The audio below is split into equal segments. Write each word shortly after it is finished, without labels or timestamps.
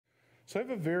So I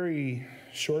have a very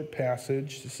short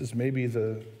passage. This is maybe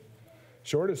the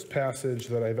shortest passage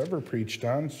that I've ever preached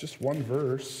on. It's just one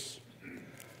verse.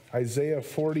 Isaiah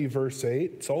 40, verse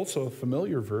 8. It's also a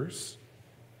familiar verse.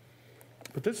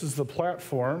 But this is the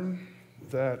platform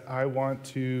that I want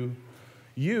to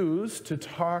use to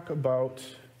talk about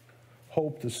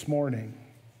hope this morning.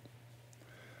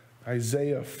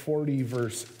 Isaiah 40,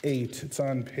 verse 8. It's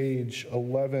on page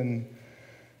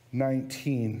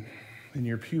 1119 in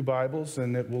your pew Bibles,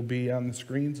 and it will be on the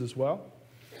screens as well,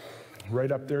 right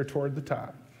up there toward the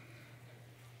top.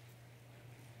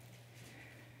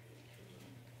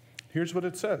 Here's what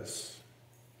it says.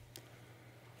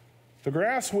 The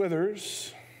grass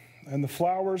withers and the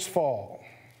flowers fall,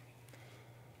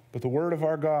 but the word of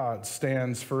our God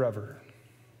stands forever.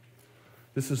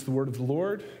 This is the word of the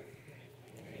Lord.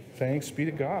 Thanks be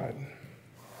to God.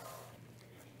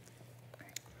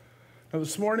 Now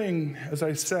this morning, as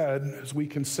I said, as we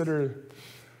consider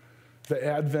the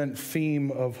Advent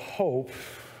theme of hope,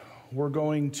 we're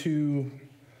going to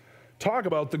talk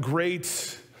about the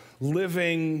great,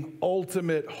 living,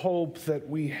 ultimate hope that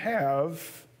we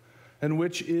have and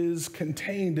which is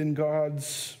contained in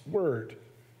God's Word.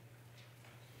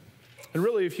 And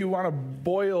really, if you want to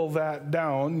boil that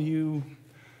down, you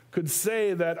could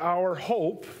say that our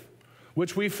hope,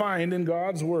 which we find in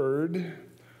God's Word,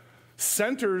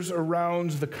 centers around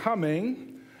the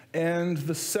coming and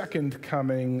the second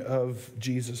coming of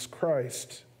Jesus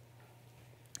Christ.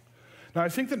 Now, I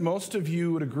think that most of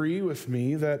you would agree with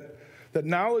me that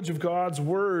knowledge of God's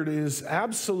Word is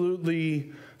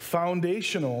absolutely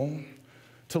foundational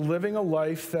to living a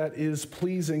life that is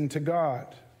pleasing to God.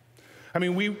 I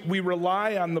mean, we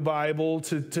rely on the Bible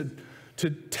to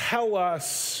tell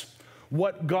us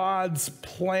what God's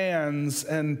plans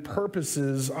and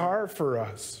purposes are for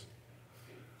us.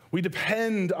 We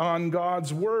depend on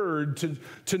God's Word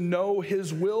to know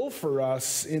His will for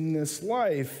us in this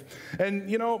life. And,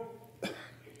 you know,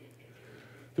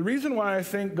 the reason why I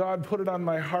think God put it on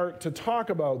my heart to talk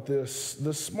about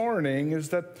this morning is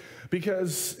that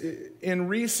because in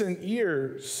recent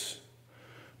years,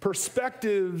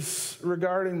 perspectives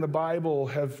regarding the Bible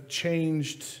have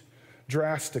changed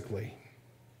drastically.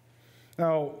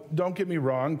 Now, don't get me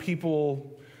wrong,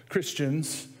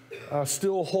 Christians,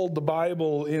 still hold the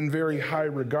Bible in very high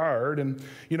regard. And,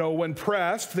 you know, when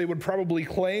pressed, they would probably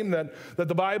claim that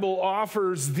the Bible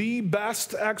offers the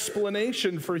best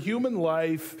explanation for human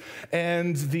life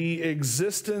and the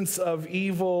existence of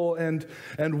evil and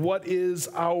what is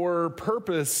our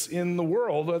purpose in the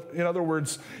world. In other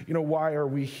words, you know, why are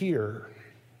we here?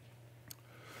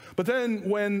 But then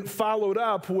when followed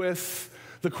up with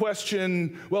the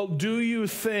question, well, do you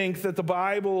think that the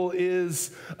Bible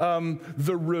is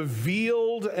the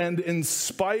revealed and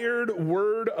inspired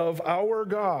Word of our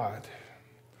God?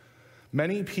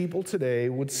 Many people today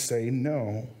would say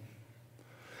no.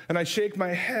 And I shake my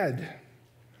head.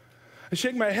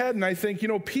 And I think, you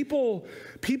know, people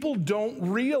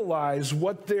don't realize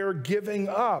what they're giving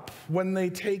up when they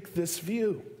take this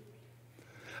view.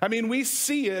 I mean, we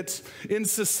see it in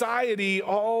society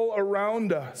all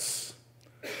around us.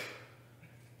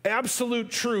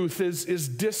 Absolute truth is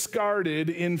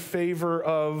discarded in favor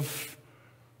of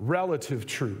relative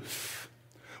truth.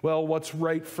 Well, what's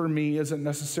right for me isn't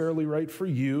necessarily right for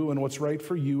you, and what's right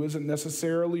for you isn't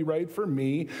necessarily right for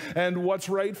me, and what's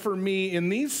right for me in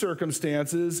these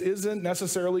circumstances isn't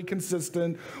necessarily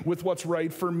consistent with what's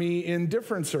right for me in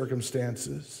different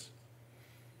circumstances.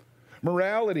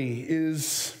 Morality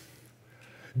is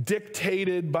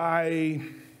dictated by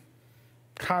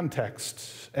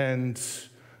context and,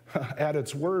 at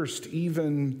its worst,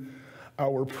 even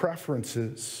our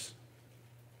preferences.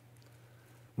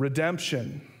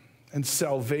 Redemption and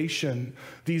salvation,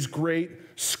 these great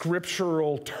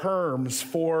scriptural terms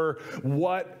for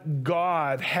what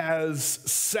God has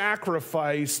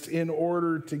sacrificed in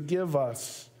order to give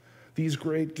us these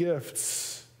great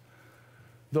gifts,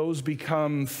 those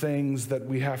become things that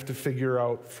we have to figure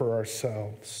out for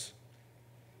ourselves.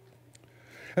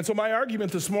 And so my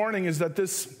argument this morning is that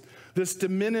this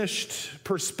diminished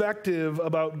perspective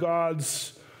about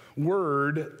God's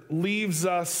Word leaves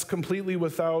us completely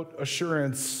without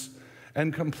assurance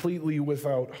and completely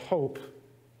without hope.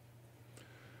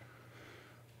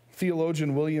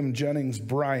 Theologian William Jennings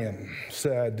Bryan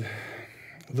said,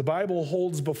 "The Bible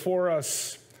holds before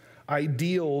us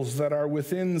ideals that are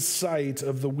within sight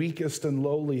of the weakest and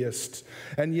lowliest,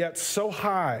 and yet so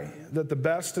high that the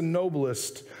best and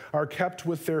noblest are kept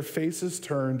with their faces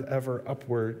turned ever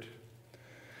upward.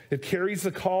 It carries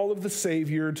the call of the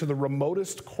Savior to the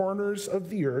remotest corners of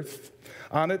the earth.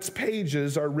 On its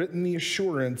pages are written the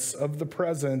assurance of the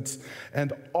present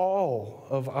and all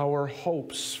of our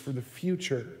hopes for the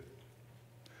future.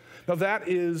 Now that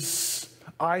is,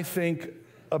 I think,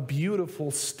 a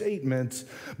beautiful statement,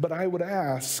 but I would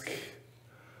ask,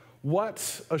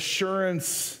 what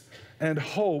assurance and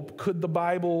hope could the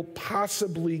Bible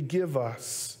possibly give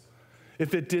us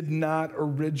if it did not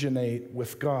originate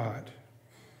with God?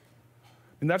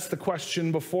 And that's the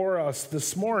question before us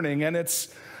this morning, and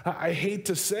it's, I hate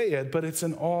to say it, but it's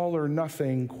an all or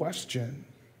nothing question.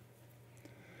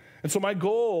 And so my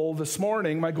goal this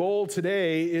morning, my goal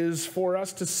today is for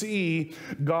us to see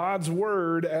God's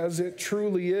word as it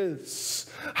truly is,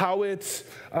 how it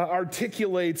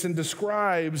articulates and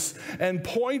describes and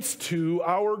points to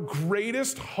our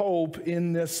greatest hope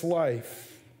in this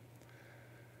life.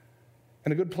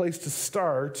 And a good place to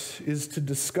start is to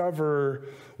discover,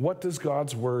 what does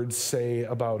God's word say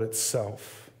about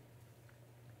itself?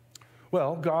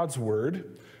 Well, God's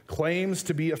word claims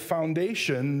to be a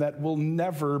foundation that will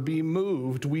never be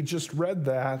moved. We just read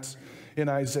that in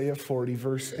Isaiah 40,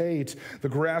 verse 8. The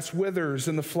grass withers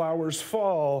and the flowers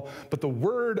fall, but the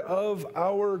word of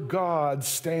our God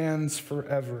stands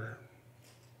forever.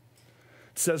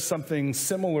 It says something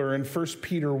similar in 1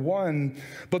 Peter 1,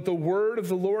 but the word of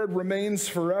the Lord remains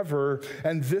forever,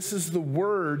 and this is the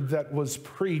word that was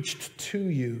preached to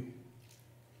you.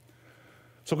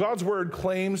 So God's word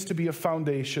claims to be a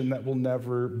foundation that will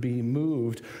never be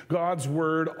moved. God's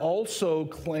word also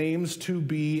claims to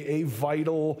be a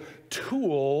vital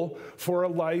tool for a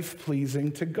life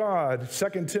pleasing to God.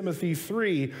 2 Timothy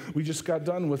 3, we just got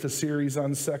done with a series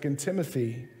on 2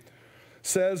 Timothy,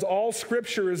 says, all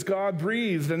scripture is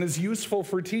God-breathed and is useful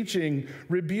for teaching,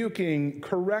 rebuking,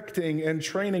 correcting, and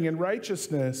training in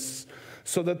righteousness,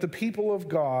 so that the people of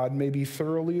God may be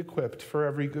thoroughly equipped for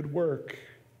every good work.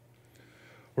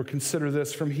 Or consider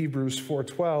this from Hebrews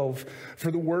 4:12.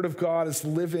 For the word of God is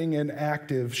living and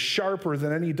active, sharper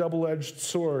than any double-edged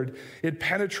sword. It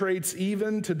penetrates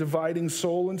even to dividing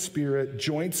soul and spirit,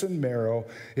 joints and marrow.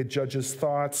 It judges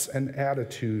thoughts and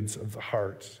attitudes of the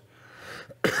heart.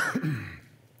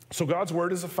 So God's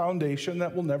word is a foundation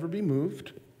that will never be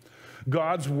moved.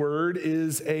 God's word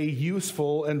is a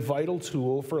useful and vital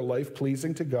tool for a life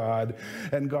pleasing to God.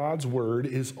 And God's word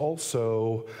is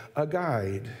also a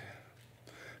guide.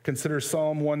 Consider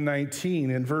Psalm 119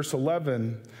 in verse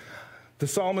 11. The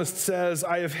psalmist says,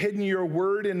 I have hidden your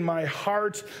word in my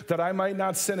heart that I might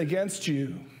not sin against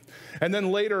you. And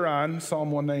then later on,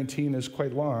 Psalm 119 is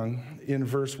quite long, in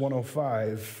verse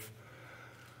 105,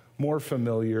 more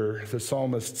familiar, the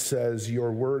psalmist says,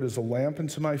 your word is a lamp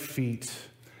unto my feet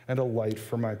and a light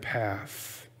for my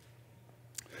path.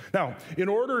 Now, in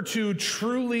order to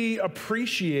truly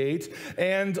appreciate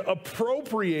and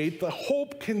appropriate the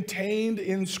hope contained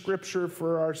in Scripture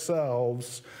for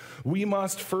ourselves, we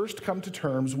must first come to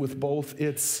terms with both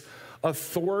its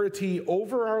authority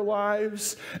over our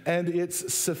lives and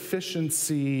its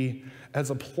sufficiency as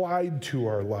applied to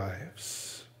our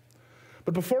lives.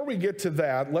 But before we get to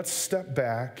that, let's step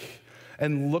back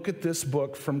and look at this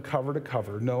book from cover to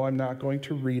cover. No, I'm not going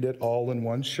to read it all in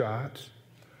one shot.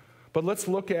 But let's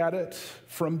look at it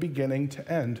from beginning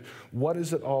to end. What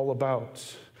is it all about?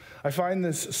 I find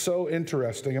this so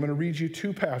interesting. I'm going to read you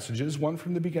two passages, one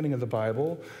from the beginning of the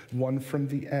Bible, one from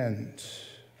the end.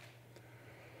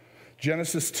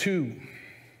 Genesis 2.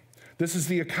 This is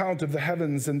the account of the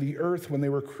heavens and the earth when they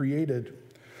were created.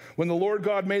 When the Lord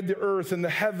God made the earth and the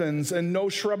heavens, and no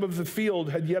shrub of the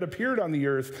field had yet appeared on the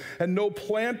earth, and no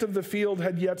plant of the field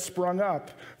had yet sprung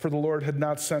up, for the Lord had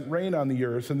not sent rain on the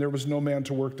earth, and there was no man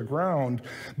to work the ground.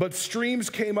 But streams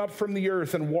came up from the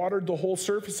earth and watered the whole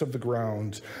surface of the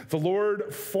ground. The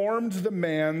Lord formed the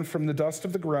man from the dust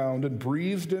of the ground and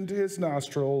breathed into his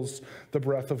nostrils the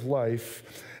breath of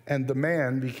life, and the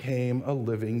man became a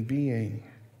living being.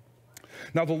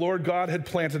 Now the Lord God had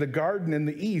planted a garden in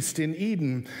the east, in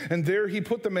Eden, and there he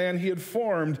put the man he had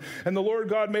formed. And the Lord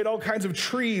God made all kinds of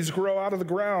trees grow out of the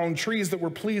ground, trees that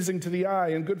were pleasing to the eye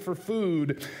and good for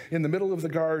food. In the middle of the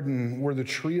garden were the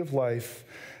tree of life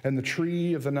and the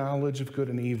tree of the knowledge of good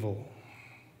and evil.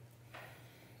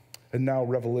 And now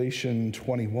Revelation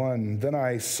 21. Then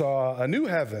I saw a new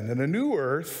heaven and a new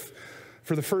earth,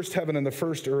 for the first heaven and the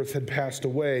first earth had passed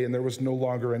away, and there was no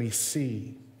longer any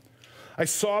sea. I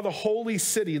saw the holy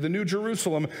city, the New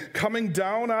Jerusalem, coming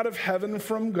down out of heaven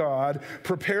from God,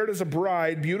 prepared as a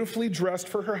bride, beautifully dressed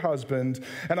for her husband.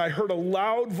 And I heard a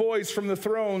loud voice from the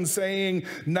throne saying,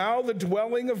 now the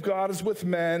dwelling of God is with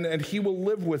men, and he will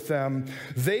live with them.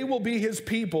 They will be his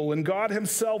people, and God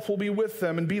himself will be with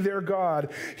them and be their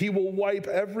God. He will wipe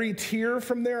every tear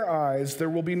from their eyes. There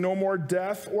will be no more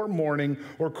death or mourning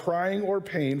or crying or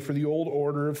pain, for the old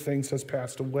order of things has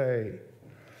passed away.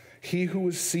 He who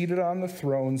was seated on the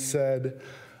throne said,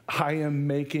 I am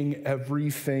making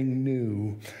everything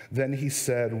new. Then he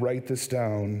said, write this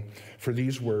down, for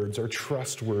these words are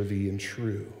trustworthy and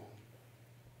true.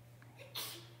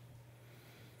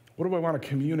 What do I want to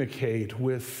communicate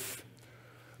with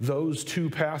those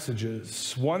two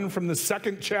passages? One from the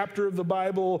second chapter of the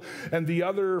Bible and the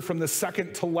other from the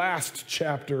second to last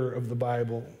chapter of the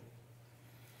Bible.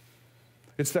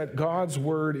 It's that God's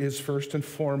word is first and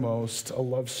foremost a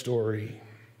love story.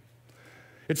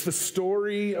 It's the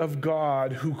story of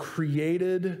God who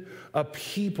created a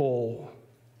people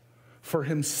for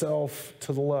himself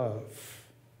to love.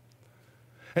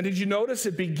 And did you notice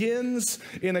it begins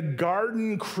in a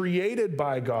garden created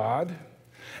by God,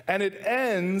 and it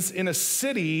ends in a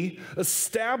city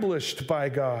established by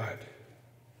God?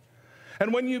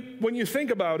 And when you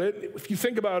think about it, if you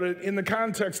think about it in the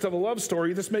context of a love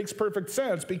story, this makes perfect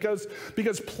sense because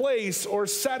place or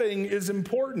setting is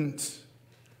important.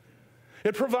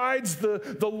 It provides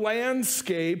the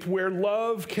landscape where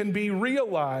love can be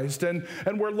realized and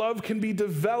where love can be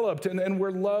developed and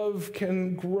where love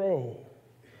can grow.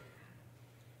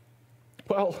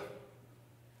 Well,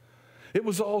 it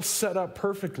was all set up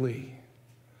perfectly.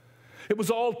 It was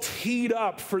all teed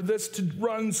up for this to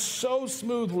run so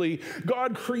smoothly.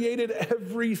 God created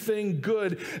everything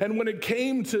good. And when it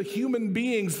came to human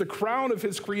beings, the crown of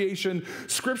his creation,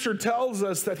 Scripture tells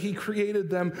us that he created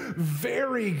them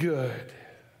very good.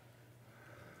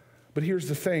 But here's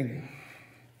the thing.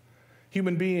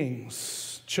 Human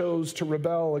beings chose to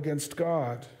rebel against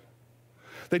God.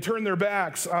 They turned their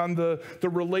backs on the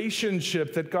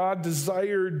relationship that God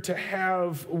desired to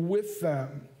have with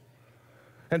them.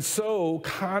 And so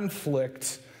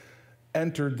conflict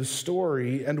entered the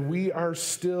story, and we are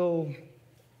still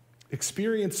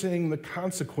experiencing the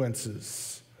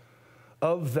consequences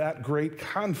of that great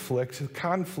conflict, the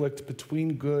conflict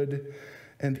between good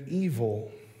and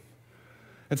evil.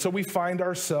 And so we find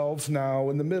ourselves now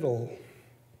in the middle.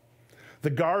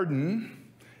 The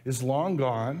garden is long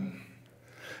gone,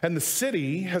 and the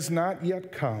city has not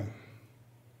yet come.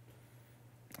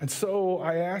 And so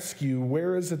I ask you,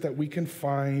 where is it that we can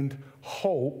find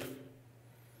hope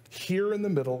here in the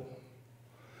middle,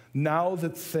 now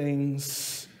that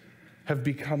things have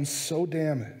become so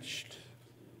damaged?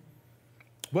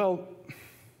 Well,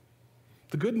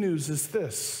 the good news is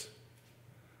this.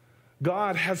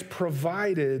 God has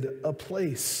provided a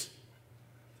place.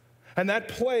 And that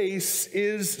place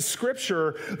is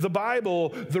Scripture, the Bible,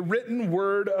 the written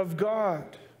word of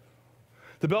God.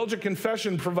 The Belgian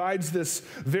Confession provides this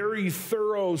very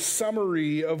thorough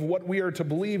summary of what we are to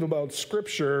believe about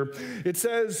Scripture. It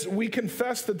says, we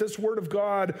confess that this word of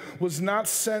God was not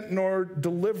sent nor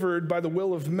delivered by the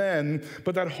will of men,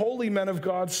 but that holy men of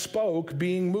God spoke,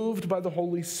 being moved by the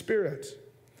Holy Spirit.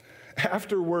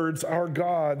 Afterwards, our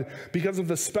God, because of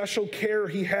the special care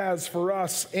he has for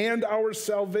us and our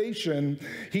salvation,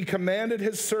 he commanded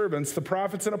his servants, the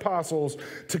prophets and apostles,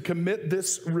 to commit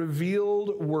this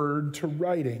revealed word to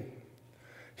writing.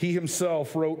 He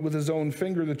himself wrote with his own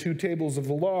finger the 2 tables of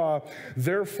the law.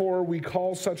 Therefore, we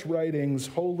call such writings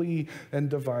holy and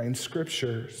divine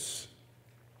scriptures.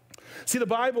 See, the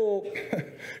Bible,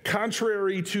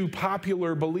 contrary to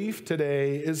popular belief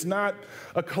today, is not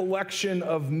a collection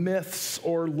of myths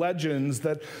or legends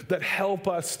that help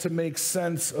us to make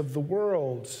sense of the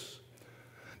world.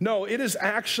 No, it is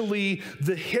actually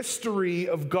the history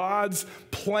of God's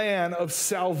plan of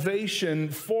salvation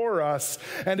for us,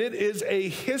 and it is a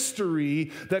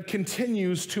history that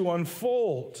continues to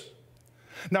unfold.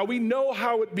 Now, we know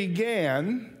how it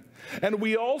began, and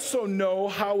we also know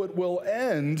how it will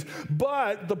end,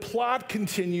 but the plot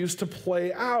continues to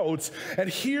play out. And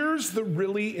here's the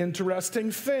really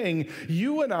interesting thing.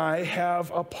 You and I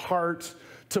have a part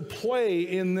to play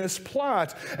in this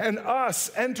plot, and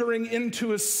us entering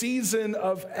into a season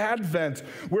of Advent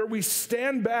where we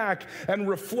stand back and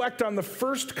reflect on the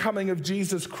first coming of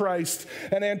Jesus Christ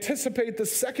and anticipate the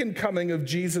second coming of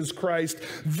Jesus Christ.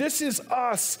 This is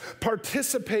us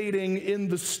participating in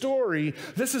the story.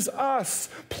 This is us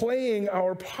playing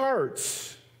our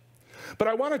parts. But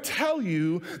I want to tell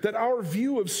you that our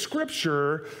view of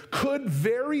Scripture could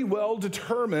very well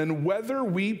determine whether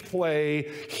we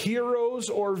play heroes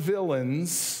or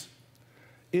villains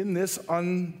in this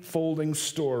unfolding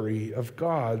story of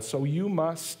God. So you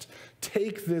must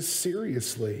take this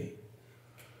seriously.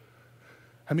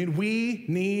 I mean, we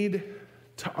need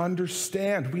to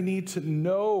understand, we need to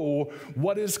know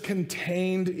what is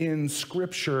contained in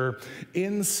Scripture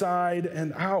inside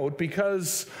and out,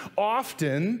 because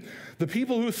often the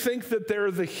people who think that they're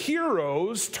the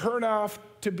heroes turn out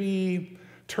to be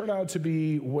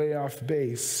way off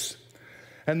base.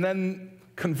 And then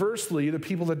conversely, the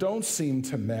people that don't seem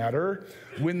to matter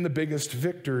win the biggest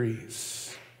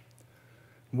victories.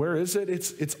 Where is it?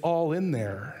 It's all in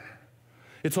there.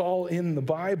 It's all in the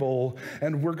Bible,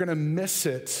 and we're going to miss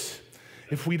it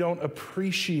if we don't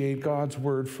appreciate God's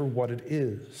word for what it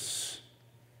is.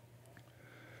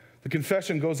 The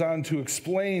confession goes on to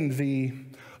explain the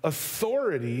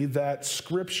authority that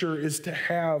Scripture is to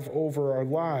have over our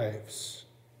lives.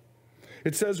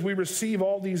 It says we receive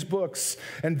all these books,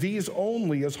 and these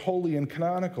only as holy and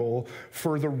canonical,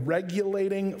 for the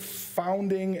regulating,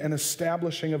 founding, and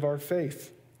establishing of our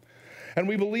faith. And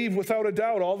we believe without a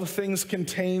doubt all the things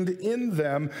contained in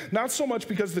them, not so much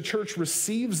because the church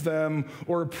receives them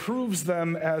or approves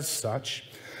them as such,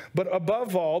 but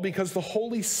above all because the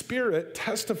Holy Spirit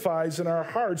testifies in our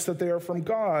hearts that they are from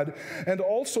God, and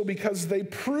also because they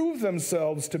prove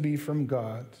themselves to be from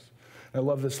God. I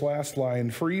love this last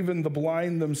line. For even the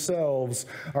blind themselves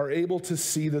are able to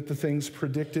see that the things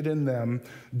predicted in them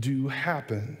do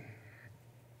happen.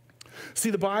 See,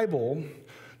 the Bible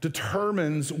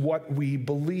determines what we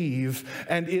believe,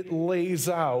 and it lays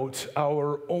out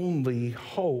our only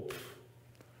hope.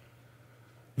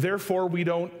 Therefore, we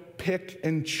don't pick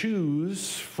and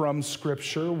choose from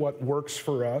Scripture what works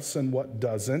for us and what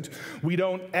doesn't. We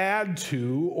don't add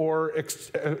to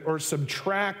or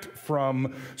subtract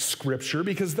from Scripture,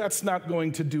 because that's not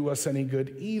going to do us any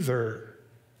good either.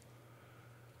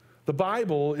 The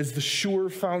Bible is the sure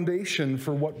foundation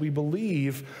for what we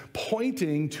believe,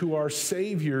 pointing to our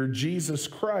Savior, Jesus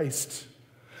Christ.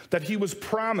 That he was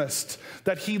promised,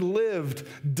 that he lived,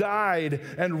 died,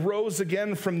 and rose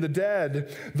again from the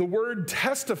dead. The Word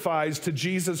testifies to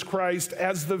Jesus Christ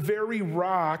as the very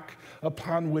rock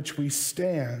upon which we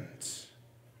stand.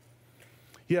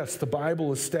 Yes, the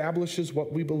Bible establishes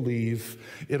what we believe.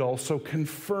 It also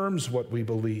confirms what we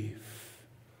believe.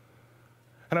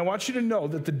 And I want you to know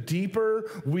that the deeper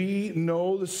we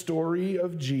know the story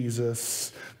of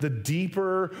Jesus, the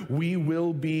deeper we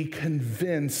will be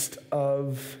convinced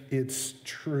of its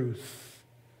truth.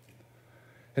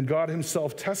 And God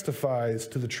himself testifies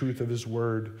to the truth of his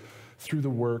word through the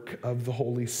work of the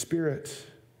Holy Spirit.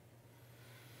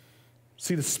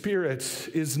 See, the Spirit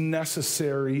is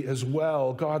necessary as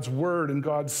well. God's word and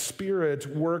God's Spirit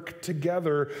work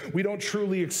together. We don't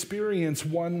truly experience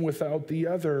one without the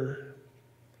other.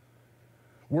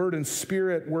 Word and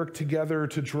Spirit work together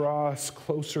to draw us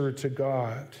closer to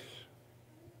God.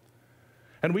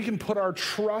 And we can put our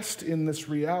trust in this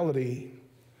reality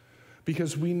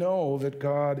because we know that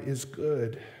God is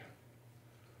good.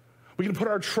 We can put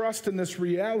our trust in this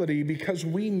reality because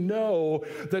we know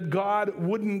that God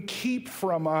wouldn't keep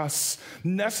from us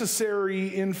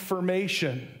necessary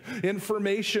information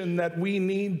that we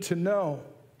need to know.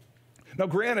 Now,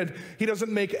 granted, he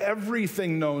doesn't make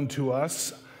everything known to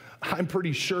us. I'm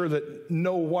pretty sure that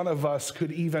no one of us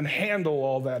could even handle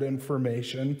all that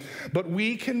information, but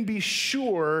we can be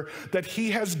sure that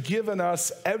he has given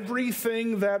us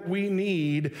everything that we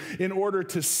need in order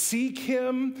to seek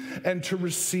him and to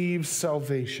receive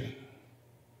salvation.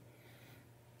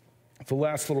 The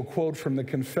last little quote from the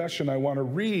confession I want to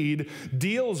read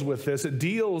deals with this. It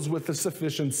deals with the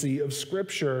sufficiency of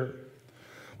Scripture.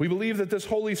 We believe that this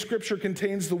Holy Scripture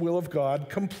contains the will of God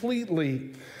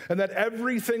completely, and that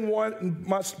everything one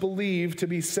must believe to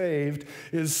be saved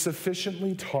is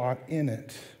sufficiently taught in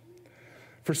it.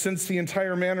 For since the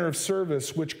entire manner of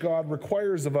service which God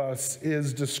requires of us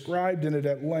is described in it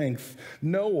at length,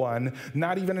 no one,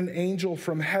 not even an angel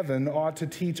from heaven, ought to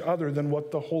teach other than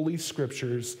what the Holy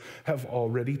Scriptures have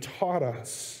already taught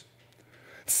us.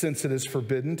 Since it is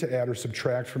forbidden to add or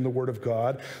subtract from the Word of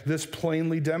God, this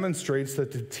plainly demonstrates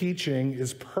that the teaching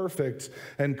is perfect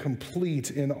and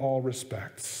complete in all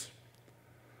respects.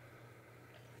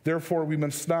 Therefore, we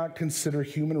must not consider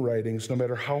human writings, no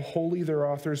matter how holy their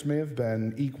authors may have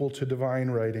been, equal to divine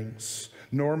writings.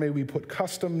 Nor may we put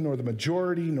custom, nor the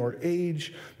majority, nor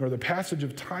age, nor the passage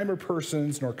of time or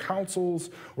persons, nor counsels,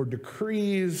 or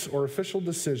decrees, or official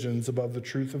decisions above the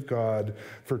truth of God,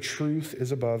 for truth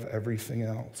is above everything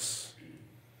else.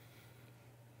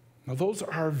 Now, those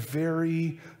are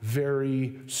very,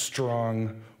 very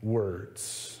strong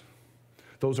words.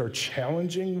 Those are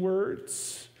challenging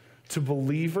words to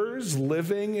believers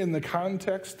living in the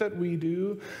context that we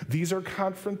do. These are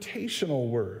confrontational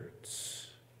words.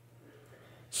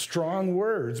 Strong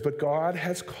words, but God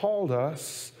has called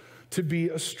us to be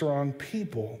a strong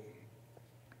people.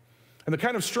 And the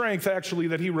kind of strength, actually,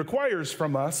 that he requires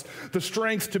from us, the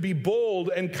strength to be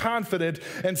bold and confident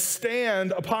and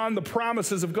stand upon the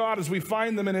promises of God as we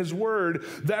find them in his word,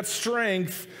 that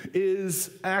strength is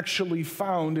actually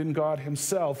found in God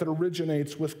himself. It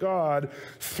originates with God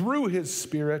through his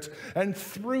Spirit and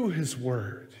through his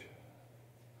word.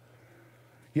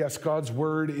 Yes, God's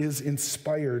word is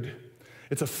inspired.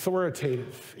 It's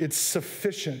authoritative. It's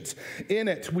sufficient. In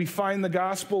it, we find the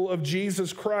gospel of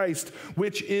Jesus Christ,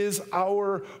 which is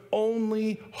our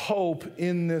only hope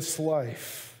in this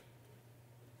life.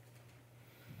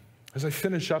 As I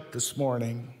finish up this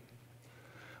morning,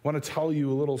 I want to tell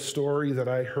you a little story that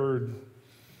I heard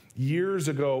years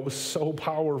ago. It was so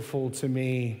powerful to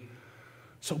me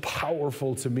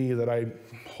that I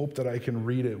hope that I can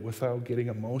read it without getting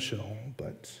emotional.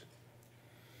 But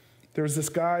there was this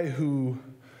guy who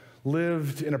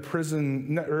lived in a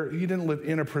prison, or he didn't live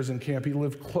in a prison camp, he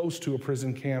lived close to a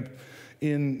prison camp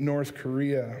in North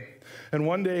Korea. And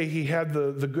one day he had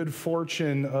the good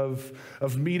fortune of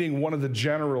meeting one of the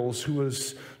generals who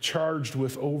was charged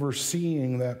with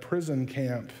overseeing that prison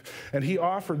camp. And he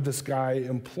offered this guy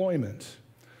employment.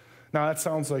 Now that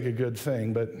sounds like a good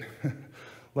thing, but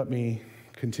let me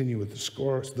continue with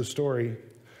the story.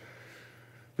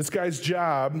 This guy's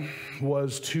job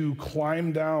was to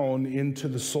climb down into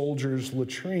the soldiers'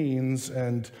 latrines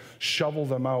and shovel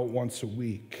them out once a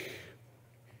week.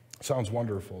 Sounds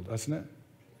wonderful, doesn't it?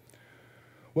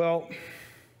 Well,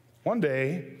 one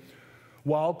day,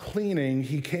 while cleaning,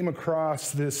 he came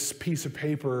across this piece of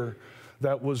paper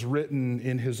that was written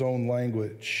in his own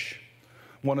language.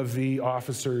 One of the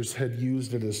officers had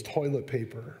used it as toilet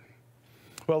paper.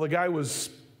 Well, the guy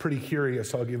was pretty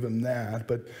curious, I'll give him that,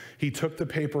 but he took the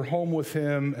paper home with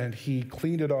him and he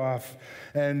cleaned it off,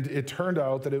 and it turned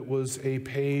out that it was a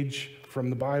page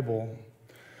from the Bible.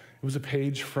 It was a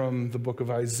page from the book of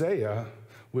Isaiah,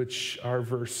 which our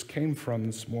verse came from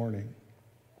this morning.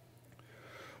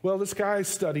 Well, this guy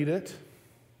studied it,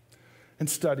 and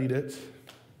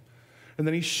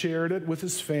then he shared it with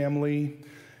his family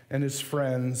and his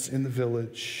friends in the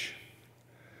village.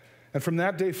 And from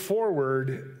that day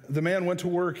forward, the man went to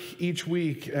work each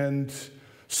week and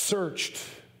searched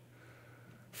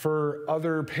for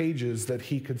other pages that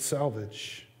he could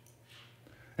salvage.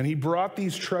 And he brought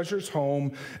these treasures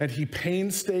home, and he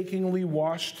painstakingly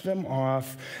washed them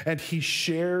off, and he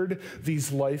shared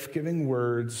these life-giving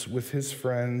words with his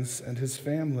friends and his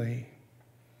family.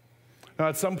 Now,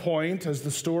 at some point, as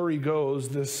the story goes,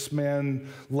 this man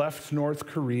left North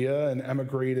Korea and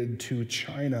emigrated to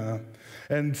China.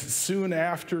 And soon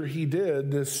after he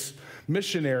did, this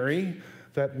missionary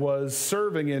that was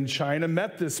serving in China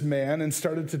met this man and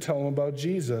started to tell him about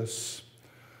Jesus.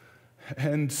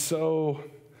 And so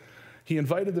he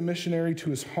invited the missionary to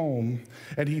his home,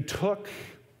 and he took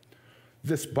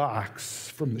this box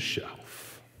from the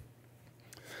shelf.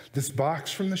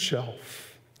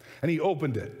 And he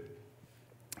opened it.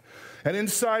 And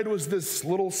inside was this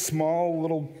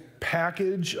small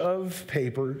package of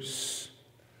papers.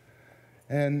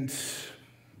 And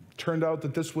turned out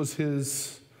that this was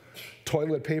his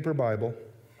toilet paper Bible,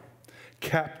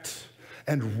 kept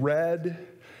and read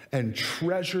and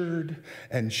treasured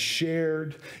and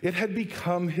shared. It had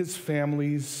become his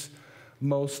family's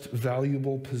most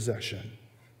valuable possession.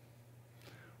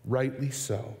 Rightly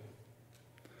so.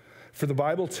 For the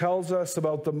Bible tells us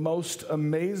about the most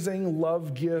amazing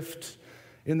love gift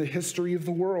in the history of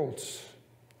the world.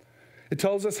 It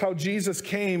tells us how Jesus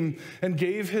came and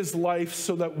gave his life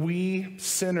so that we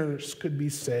sinners could be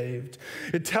saved.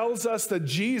 It tells us that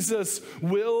Jesus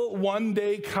will one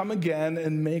day come again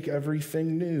and make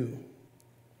everything new.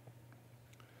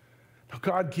 Now,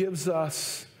 God gives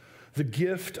us the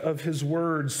gift of his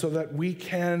word so that we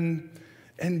can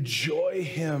enjoy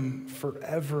him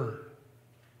forever.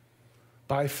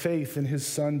 By faith in his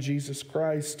Son, Jesus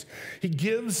Christ. He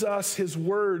gives us his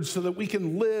word so that we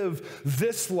can live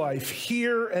this life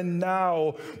here and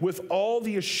now with all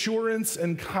the assurance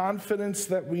and confidence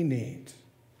that we need.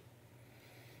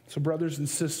 So, brothers and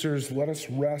sisters, let us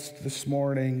rest this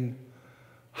morning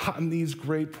on these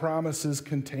great promises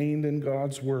contained in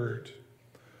God's word,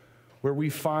 where we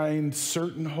find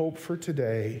certain hope for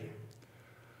today,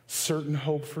 certain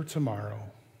hope for tomorrow,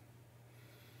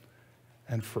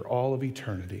 and for all of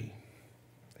eternity.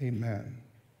 Amen.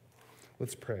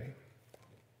 Let's pray.